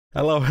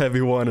Hello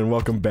everyone and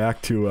welcome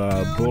back to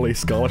Bully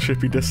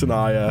Scholarship Edition.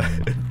 I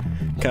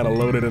kind of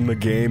loaded in the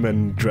game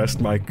and dressed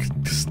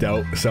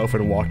myself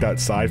and walked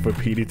outside for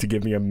Petey to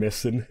give me a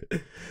mission.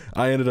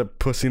 I ended up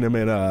pushing him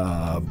in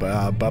a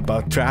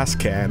trash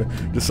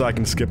can just so I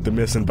can skip the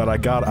mission, but I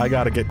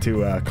gotta get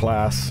to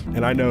class,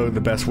 and I know the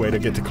best way to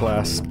get to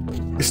class.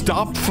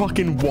 Stop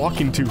fucking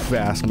walking too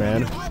fast,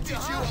 man.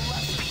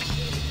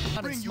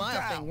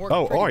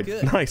 Oh, art.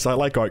 Nice, I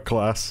like art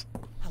class.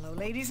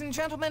 Ladies and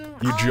gentlemen,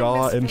 you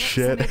draw and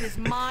shit,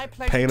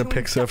 paint a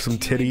picture of some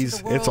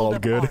titties, it's all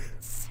good.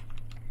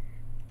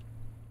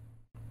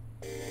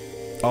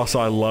 Also,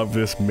 I love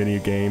this mini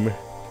game.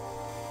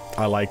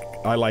 I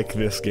like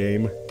this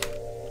game.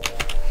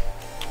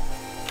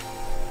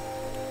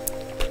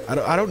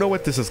 I don't know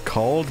what this is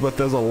called, but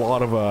there's a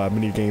lot of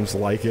mini games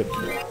like it.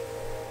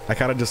 I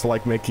kind of just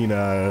like making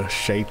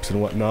shapes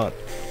and whatnot.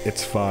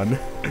 It's fun.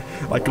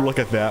 Like, look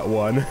at that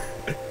one.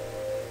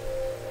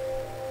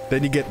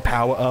 Then you get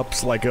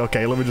power-ups, like,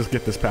 okay, let me just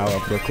get this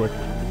power-up real quick.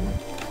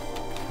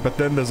 But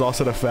then there's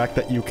also the fact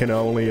that you can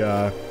only,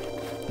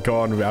 go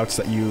on routes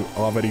that you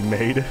already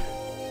made.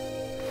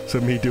 So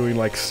me doing,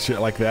 like, shit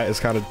like that is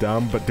kind of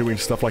dumb, but doing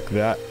stuff like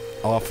that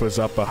offers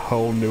up a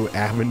whole new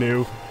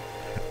avenue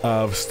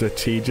of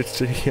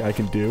strategy I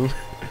can do.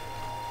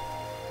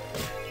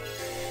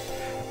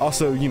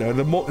 Also, you know,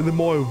 the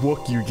more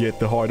work you get,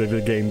 the harder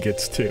the game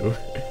gets, too.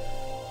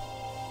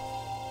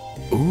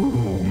 Ooh.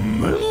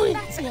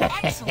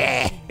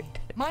 Excellent.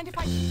 Mind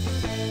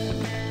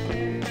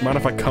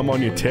if I come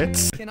on your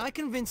tits? Can I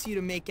convince you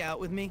to make out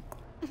with me?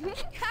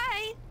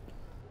 Hi.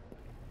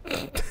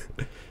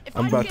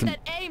 I'm about to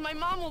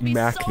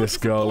mac this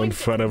girl in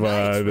front of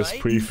this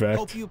prefect.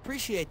 Hope you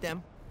appreciate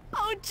them.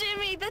 Oh,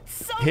 Jimmy,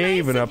 that's so He nice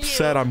even of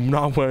upset you. I'm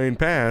not wearing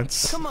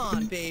pants. Come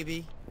on,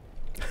 baby.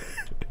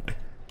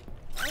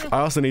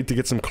 I also need to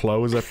get some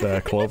clothes at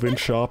the clothing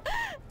shop.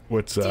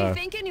 Which, Do you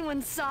think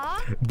anyone saw?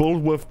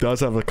 Bullwolf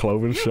does have a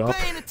clothing shop. You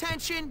paying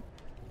attention?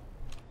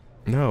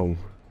 No.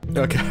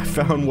 Okay, I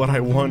found what I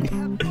want.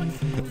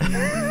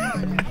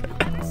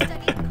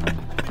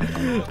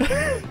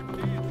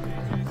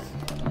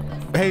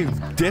 Hey,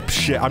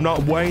 dipshit, I'm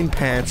not wearing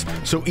pants,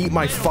 so eat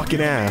my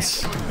fucking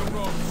ass.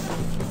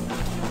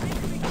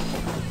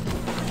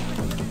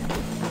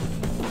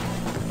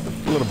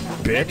 Little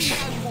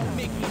bitch.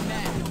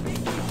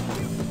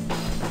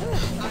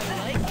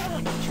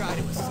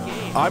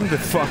 I'm the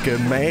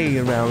fucking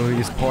man around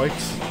these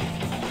parts.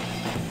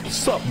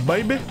 Sup,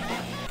 baby?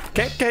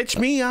 Can't catch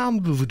me,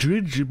 I'm the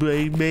ginger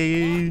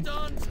baby.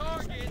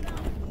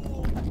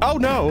 Oh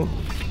no!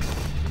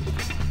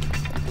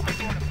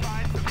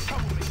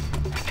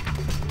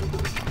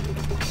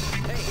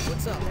 Hey,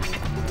 what's up?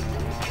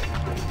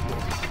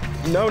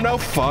 No,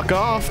 fuck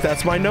off.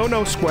 That's my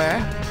no-no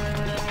square.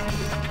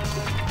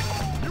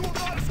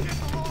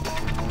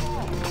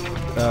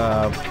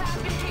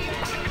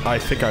 I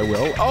think I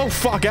will. Oh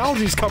fuck,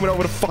 Algae's coming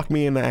over to fuck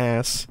me in the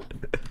ass.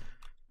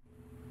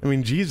 I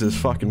mean, Jesus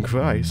fucking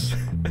Christ.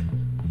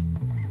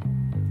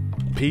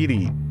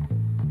 Petey.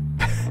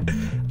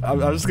 I'm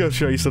just gonna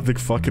show you something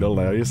fucking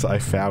hilarious I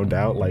found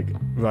out, like,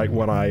 right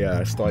when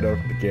I started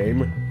the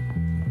game.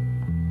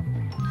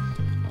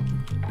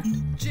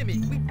 Jimmy,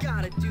 we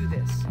gotta do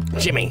this.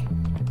 Jimmy,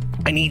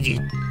 I need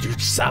you to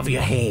shove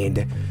your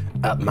hand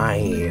up my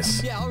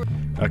ass. Yeah, all right.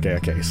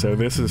 Okay, so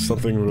this is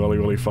something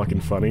really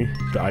fucking funny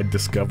that I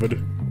discovered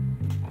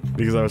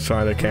because I was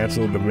trying to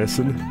cancel the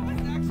mission.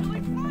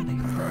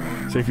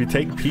 So if you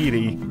take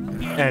Petey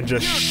and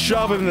just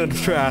shove him in the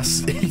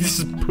trash, he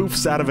just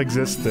poofs out of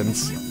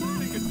existence.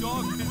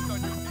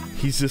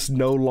 He's just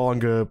no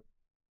longer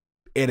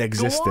in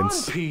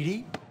existence. Go on,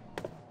 Petey.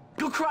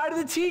 Go cry to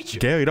the teacher.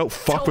 Gary, don't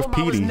fuck with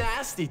Petey. I was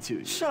nasty to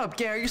you. Shut up,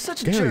 Gary. You're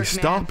such a Gary, jerk,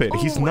 stop man. it.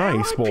 He's Oh,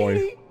 nice, am I, boy.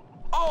 Petey?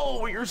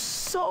 Oh, you're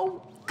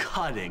so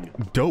cutting.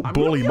 Don't I'm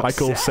bully really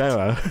Michael upset.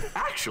 Sarah.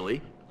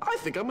 Actually, I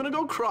think I'm gonna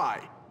go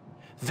cry.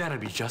 Then I'd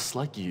be just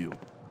like you.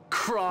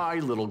 Cry,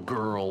 little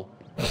girl.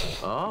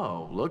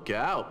 Oh, look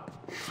out.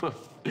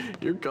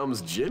 Here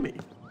comes Jimmy.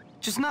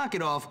 Just knock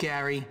it off,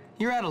 Gary.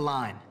 You're out of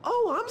line.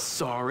 Oh, I'm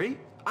sorry.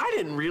 I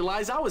didn't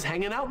realize I was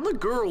hanging out in the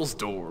girls'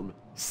 dorm.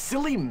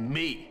 Silly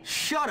me.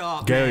 Shut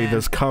up, Gary, man.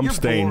 there's cum You're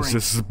stains. boring.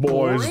 This is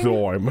boys'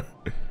 dorm.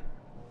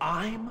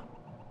 I'm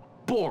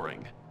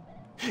boring.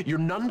 You're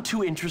none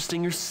too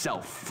interesting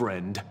yourself,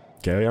 friend.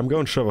 Gary, I'm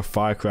going to shove a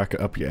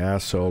firecracker up your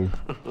asshole.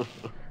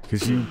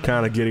 Because you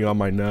kind of getting on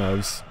my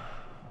nerves.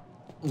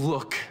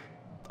 Look,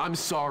 I'm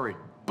sorry,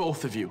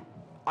 both of you.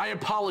 I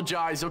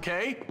apologize,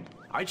 okay?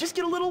 I just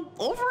get a little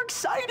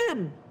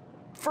overexcited.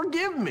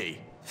 Forgive me.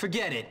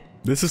 Forget it.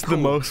 This is the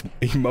most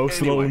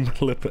emotional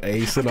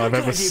manipulation I've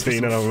ever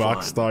seen in a fun.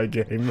 Rockstar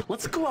game.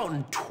 Let's go out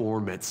and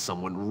torment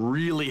someone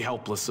really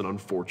helpless and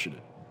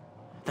unfortunate.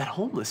 That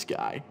homeless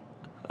guy.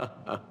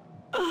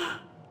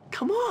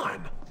 Come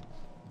on.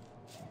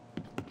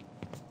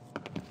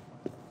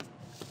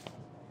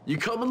 You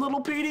coming,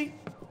 little Petey?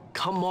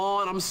 Come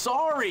on, I'm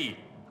sorry.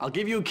 I'll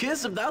give you a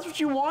kiss if that's what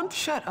you want.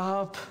 Shut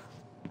up.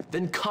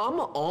 Then come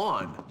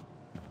on.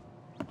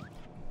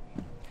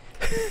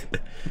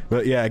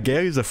 But yeah,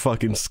 Gary's a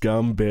fucking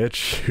scum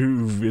bitch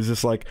who is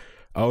just like,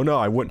 oh no,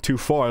 I went too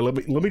far. Let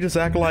me just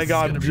act like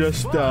I'm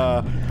just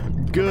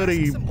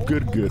goody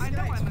good.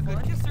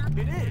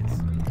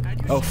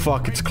 Oh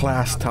fuck, it's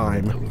class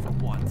time.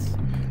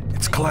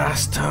 It's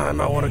class time.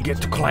 I want to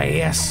get to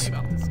class.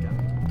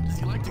 Does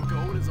he like to go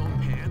in his own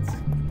pants?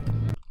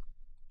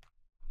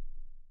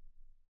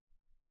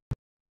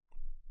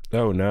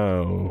 Oh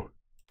no.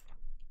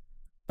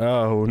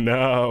 Oh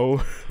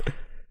no.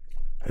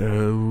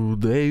 Oh,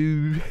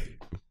 the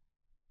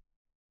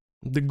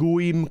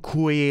Gwim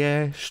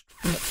Quest.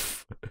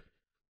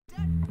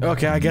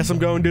 Okay, I guess I'm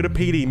going to the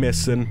PD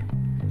mission.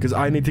 Because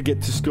I need to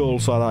get to school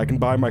so that I can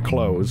buy my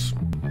clothes.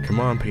 Come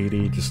on,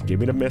 PD, just give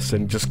me the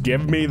mission. Just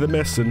give me the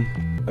mission.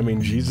 I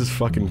mean, Jesus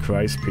fucking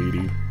Christ,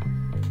 PD.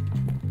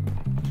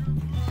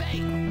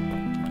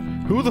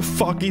 Who the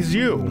fuck is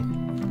you?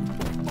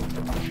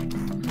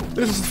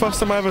 This is the first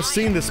time I've ever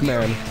seen this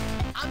man.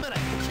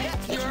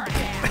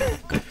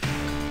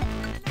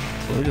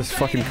 Let me just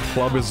fucking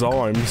club his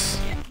arms.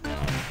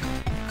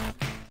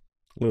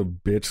 Little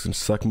bitch can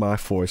suck my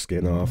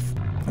foreskin off.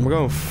 I'm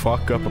gonna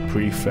fuck up a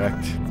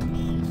prefect.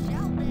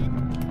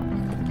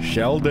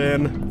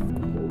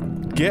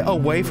 Sheldon! Get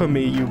away from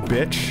me, you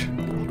bitch!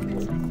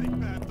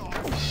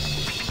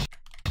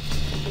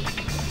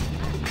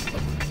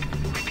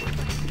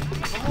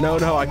 No,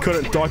 I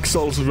couldn't Dark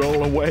Souls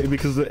roll away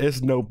because there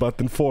is no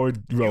button for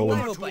rolling.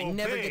 I hope I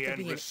never get to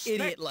be an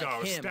idiot like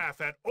our him.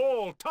 staff at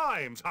all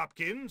times,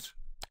 Hopkins.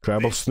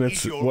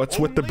 Crabblesnitz, what's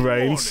with the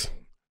brains?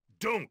 Warning.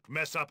 Don't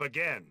mess up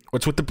again.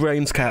 What's with the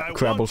brains, I want you to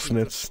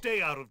Crabblesnitz?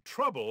 stay out of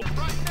trouble.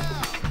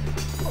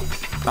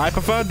 I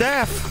prefer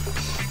death!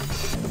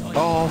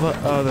 All the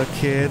other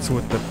kids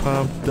with the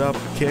pumped up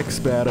kicks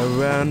better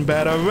run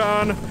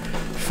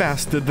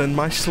faster than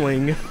my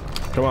sling.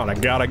 Come on, I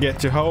gotta get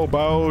to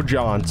Hobo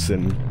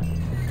Johnson.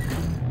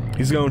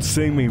 He's gonna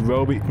sing me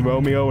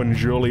Romeo and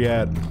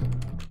Juliet.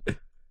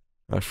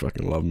 I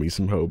fucking love me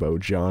some Hobo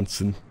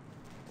Johnson.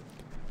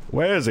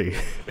 Where is he?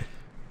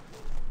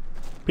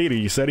 Peter,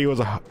 you said it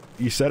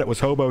was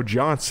Hobo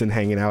Johnson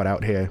hanging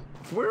out here.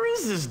 Where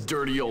is this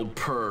dirty old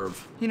perv?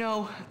 You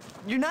know,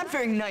 you're not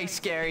very nice,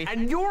 Gary.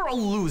 And you're a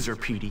loser,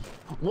 Petey.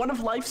 One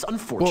of life's Well,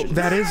 unfortunate.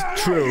 that is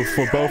true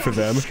for both of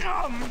them.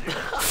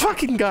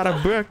 Fucking got a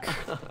brick.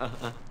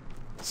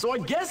 So I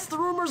guess the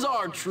rumors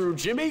are true,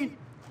 Jimmy.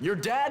 Your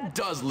dad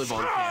does live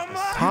on campus.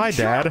 Hi,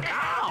 Dad.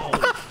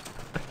 Ow!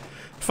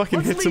 Fucking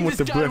Let's hits him leave with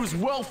the this guy to brick. his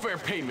welfare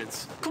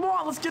payments. Come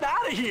on, let's get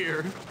out of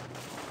here.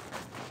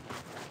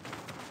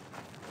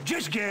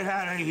 Just get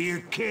out of here,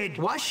 kid.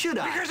 Why should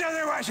I? Because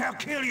otherwise I'll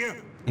kill you.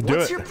 Do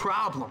What's it. your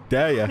problem?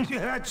 Dare ya.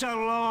 That's a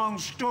long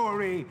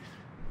story.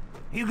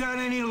 You got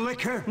any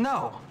liquor?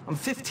 No, I'm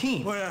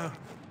 15. Well,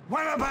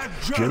 what about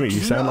drugs? Jimmy,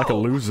 you sound like a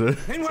loser.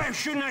 Then why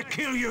shouldn't I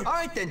kill you? All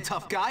right then,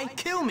 tough guy,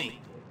 kill me.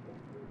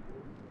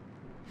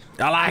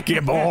 I like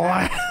you,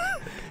 boy.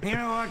 You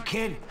know what,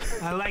 kid?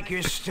 I like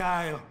your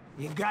style.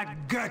 You got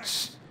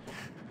guts.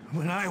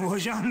 When I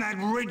was on that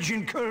ridge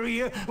in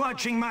Korea,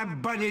 watching my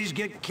buddies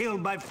get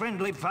killed by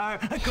friendly fire,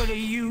 I could have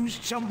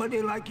used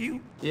somebody like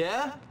you.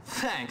 Yeah?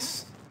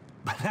 Thanks.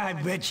 But I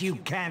bet you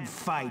can't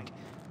fight.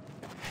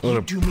 What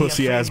a Do me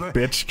pussy-ass favor,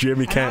 bitch.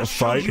 Jimmy and can't I'll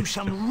show fight. you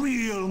some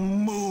real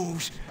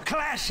moves.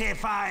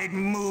 Classified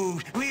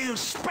moves. Real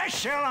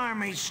special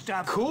army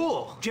stuff.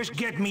 Cool. Just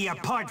get me a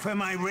part for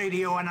my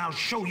radio and I'll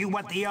show you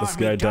what the army This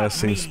guy does taught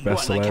seem me. special.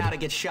 What, like Ed. how to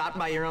get shot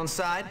by your own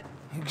side?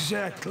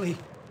 Exactly.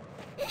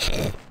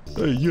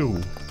 Hey, yo.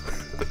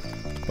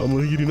 I'm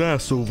an eating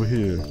ass over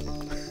here.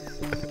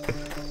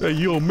 Hey,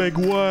 yo, make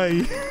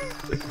way.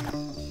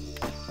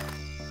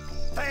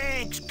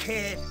 Thanks,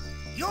 kid.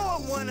 You're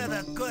one of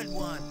the good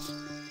ones.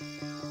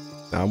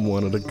 I'm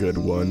one of the good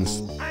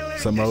ones. I learned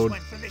Some this old one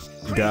from this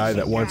guy crazy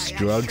that wants guy I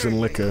drugs and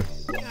served liquor.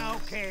 with.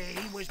 Okay,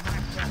 he was my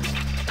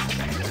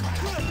friend.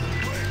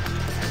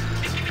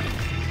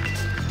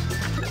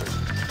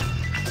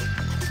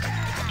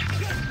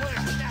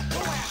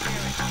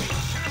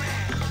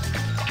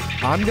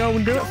 I'm going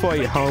to do it for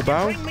you,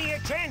 hobo. Bring me a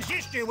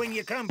transistor when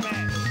you come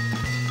back.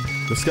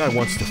 This guy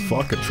wants to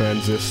fuck a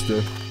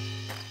transistor.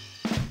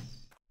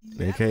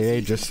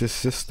 AKA just his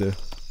sister.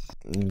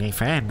 My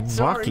friend,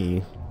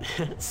 Rocky.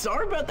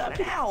 Sorry about that.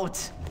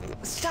 Out!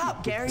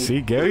 Stop, Gary.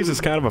 See, Gary's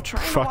is kind of a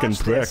Trying to fucking watch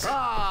prick. this.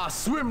 Ah,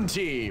 swim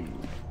team.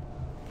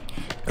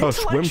 Oh,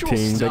 swim Intellectual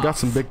team. They got stuff.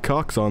 some big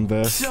cocks on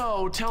there.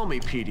 So, tell me,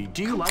 Petey,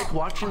 do you like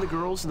watching the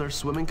girls in their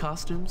swimming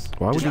costumes?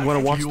 Why would Does you that want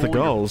to watch fuel the your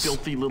girls?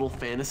 filthy little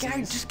fantasies?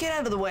 Gary, just get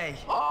out of the way.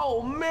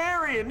 Oh,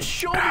 Marion,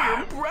 show me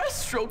your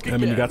breaststroke again. I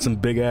mean, you got some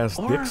big ass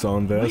Or, dicks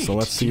on there, so wait,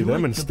 let's do see you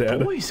them like instead.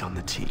 The boys on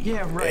the team.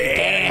 Yeah, right.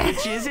 Gary.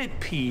 Which is it,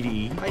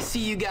 Petey? I see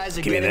you guys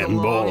are Give me getting them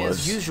along boys.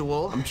 as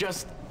usual. I'm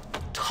just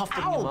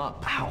toughening Ow, him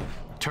up. ow.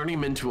 Turning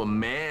him into a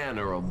man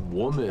or a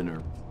woman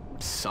or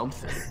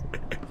something.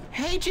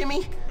 Hey,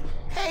 Jimmy.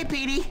 Hey,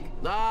 Petey.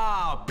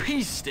 Ah,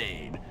 Peace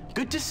Stain.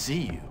 Good to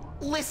see you.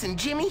 Listen,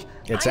 Jimmy.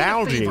 It's I need a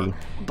Algae. favor.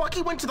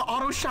 Bucky went to the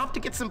auto shop to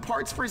get some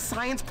parts for his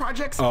science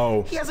projects.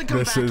 Oh, He hasn't come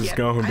this back is yet.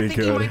 gonna I be think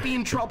he good. might be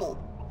in trouble.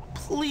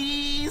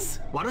 Please?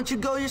 Why don't you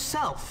go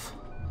yourself?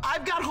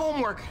 I've got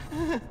homework.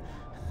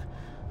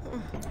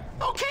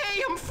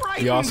 Okay, I'm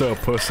frightened. You're also a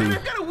pussy.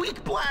 I've got a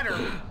weak bladder.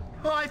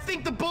 Oh, I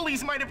think the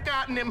bullies might have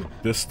gotten him.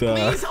 Just,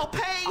 Please, I'll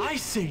pay. I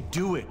say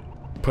do it.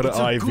 put an It's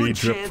a IV good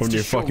drip chance from to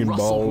your show fucking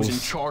Russell who's in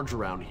balls. charge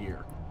around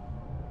here.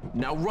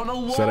 Now run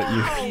along, So that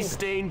you- pee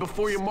stain,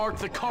 before you mark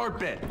the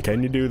carpet.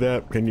 Can you do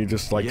that? Can you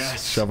just like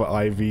Yes. shove an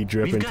IV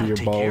drip We've into gotta your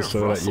take care balls of so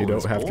that Russell you and don't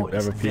his have to boys.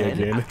 ever pee Then,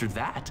 again? after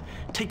that,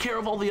 take care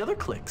of all the other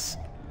cliques.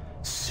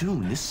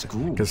 Soon this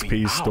school will 'Cause be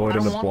pee's out. stored I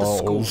in don't the want the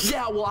school- balls.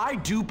 Yeah, well I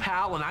do,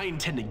 pal, and I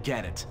intend to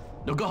get it.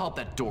 Now go help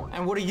that door.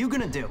 And what are you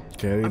gonna do?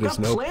 Okay, I've there's got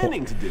no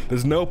planning to do.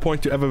 There's no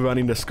point to ever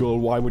running to school.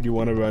 Why would you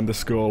want to run to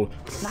school?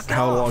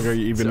 How long are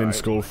you even in Sorry.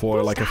 school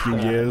for? Like a few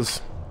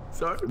years?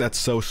 Sorry. That's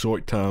so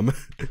short term.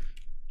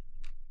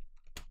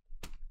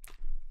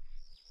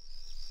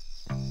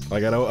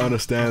 Like, I don't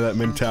understand that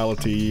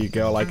mentality. You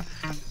go like,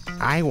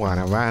 I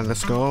want to run to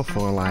school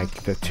for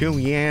like the 2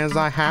 years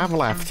I have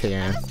left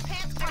here. Those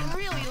pants are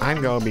really long.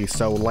 I'm gonna be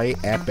so late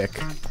epic.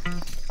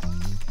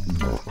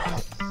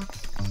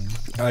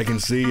 I can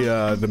see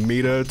the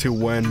meter to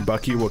when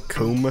Bucky will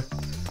coom.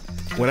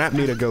 When that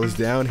meter goes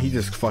down, he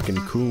just fucking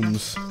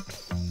cooms.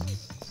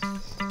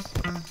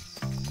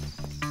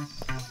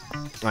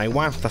 I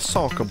want the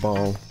soccer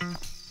ball.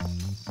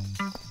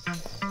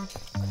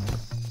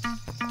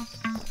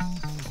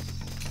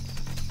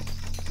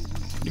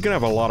 You can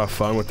have a lot of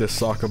fun with this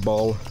soccer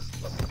ball.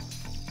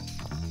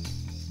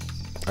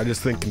 I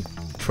just think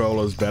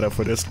controller's better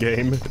for this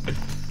game.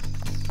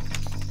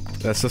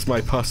 That's just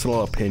my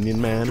personal opinion,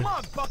 man. Come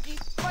on, Bucky,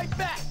 fight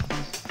back.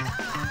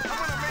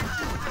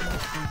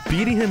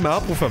 Beating him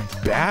up with a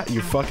bat,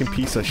 you fucking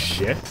piece of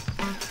shit.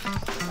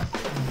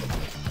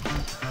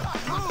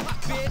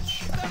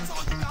 Bitch, that's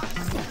all you got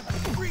is stupid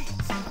freeze.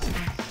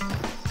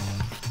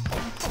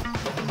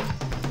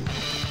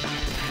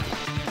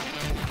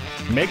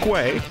 Make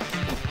way.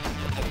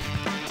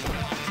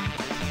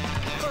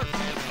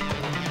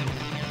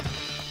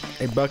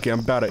 Hey Bucky, I'm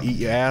about to eat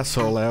your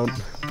asshole out. I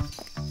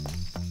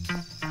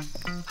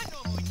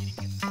normally didn't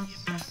get to see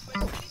it, man, but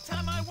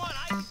anytime I want,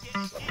 I can get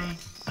it in.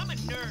 I'm a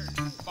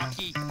nerd.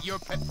 Bucky, you're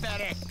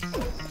pathetic.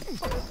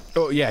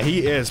 Oh yeah,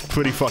 he is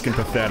pretty fucking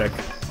pathetic.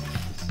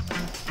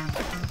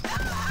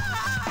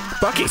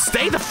 Bucky,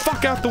 stay the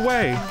fuck out the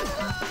way!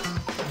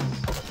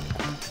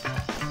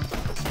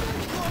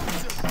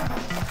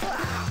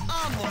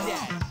 I'm the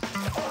dad.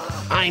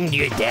 I'm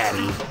your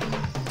daddy.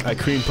 I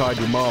cream pied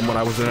your mom when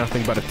I was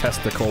nothing but a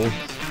testicle.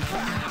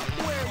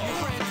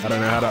 I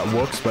don't know how that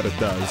works, but it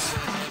does.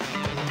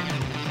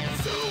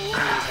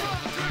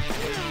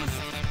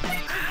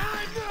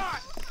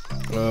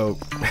 Oh.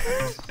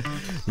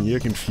 You're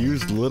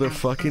confused little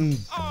fucking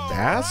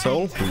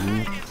asshole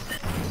who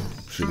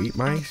should eat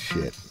my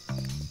shit.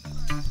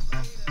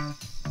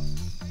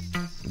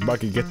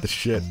 Bucky, get the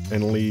shit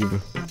and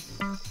leave.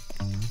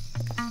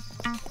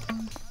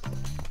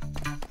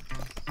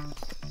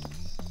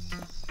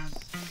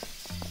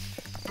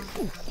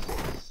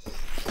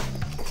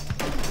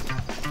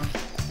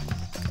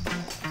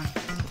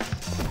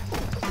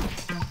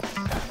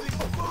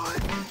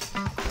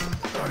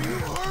 Are you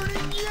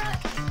hurting yet?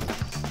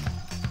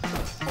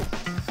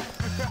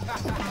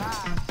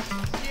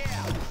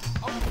 Yeah,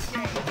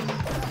 okay.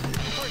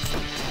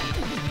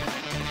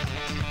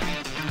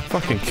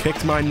 Fucking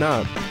kicked my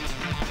nut.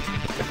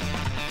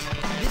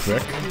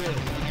 Frick.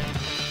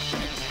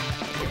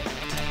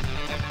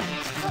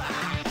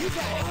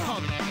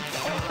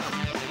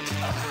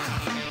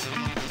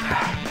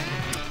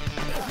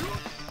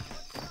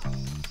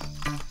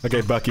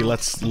 Okay, Bucky,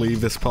 let's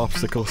leave this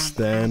popsicle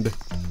stand.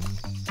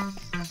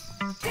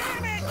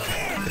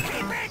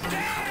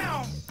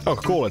 Oh,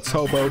 cool, it's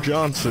Hobo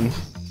Johnson.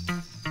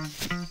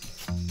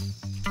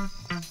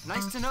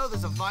 Nice to know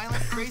there's a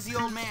violent, crazy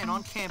old man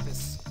on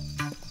campus.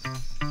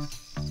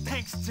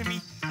 Thanks,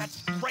 Timmy.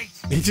 That's great.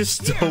 He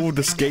just stole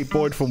the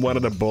skateboard from one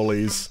of the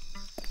bullies.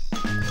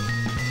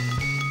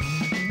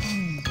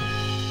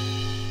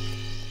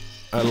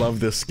 I love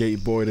this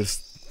skateboard. It's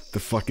the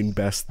fucking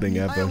best thing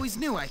I ever. always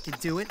knew I could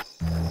do it.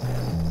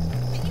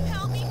 Can you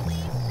help me,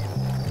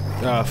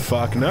 please? Ah,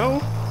 fuck no.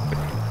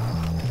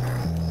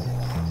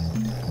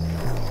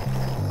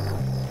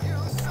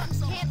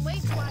 Can't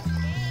wait to watch the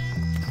game.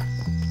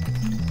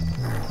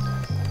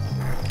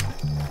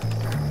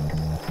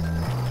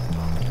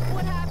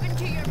 What happened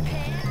to your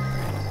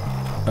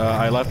pants?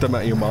 I left them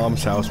at your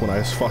mom's house when I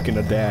was fucking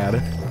a dad.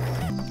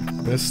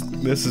 This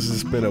has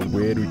just been a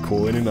weird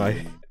recording. Last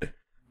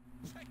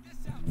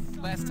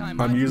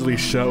time I'm usually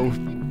so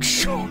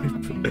short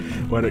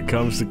when it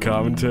comes to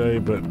commentary,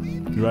 but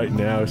right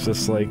now it's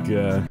just like,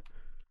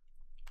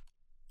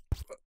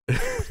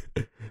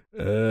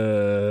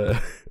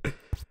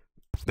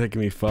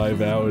 taking me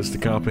 5 hours to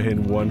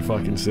comprehend one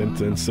fucking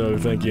sentence. So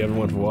thank you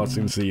everyone for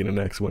watching. See you in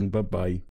the next one. Bye bye.